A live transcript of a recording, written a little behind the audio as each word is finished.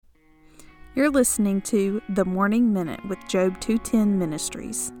You're listening to The Morning Minute with Job 210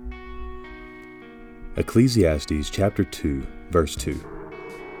 Ministries. Ecclesiastes chapter 2, verse 2.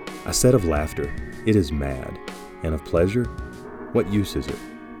 I said of laughter, it is mad, and of pleasure, what use is it?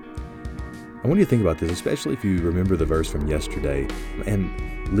 I want you to think about this, especially if you remember the verse from yesterday.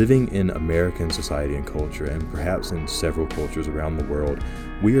 And living in American society and culture, and perhaps in several cultures around the world,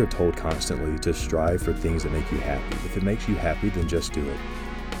 we are told constantly to strive for things that make you happy. If it makes you happy, then just do it.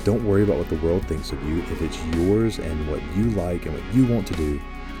 Don't worry about what the world thinks of you. If it's yours and what you like and what you want to do,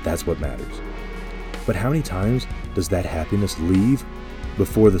 that's what matters. But how many times does that happiness leave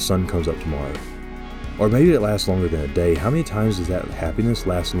before the sun comes up tomorrow? Or maybe it lasts longer than a day. How many times does that happiness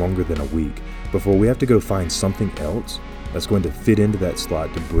last longer than a week before we have to go find something else that's going to fit into that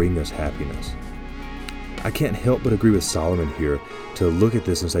slot to bring us happiness? I can't help but agree with Solomon here to look at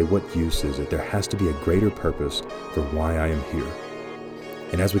this and say, what use is it? There has to be a greater purpose for why I am here.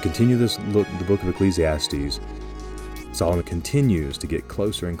 And as we continue this look at the book of Ecclesiastes, Solomon continues to get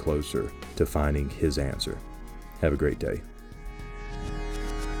closer and closer to finding his answer. Have a great day.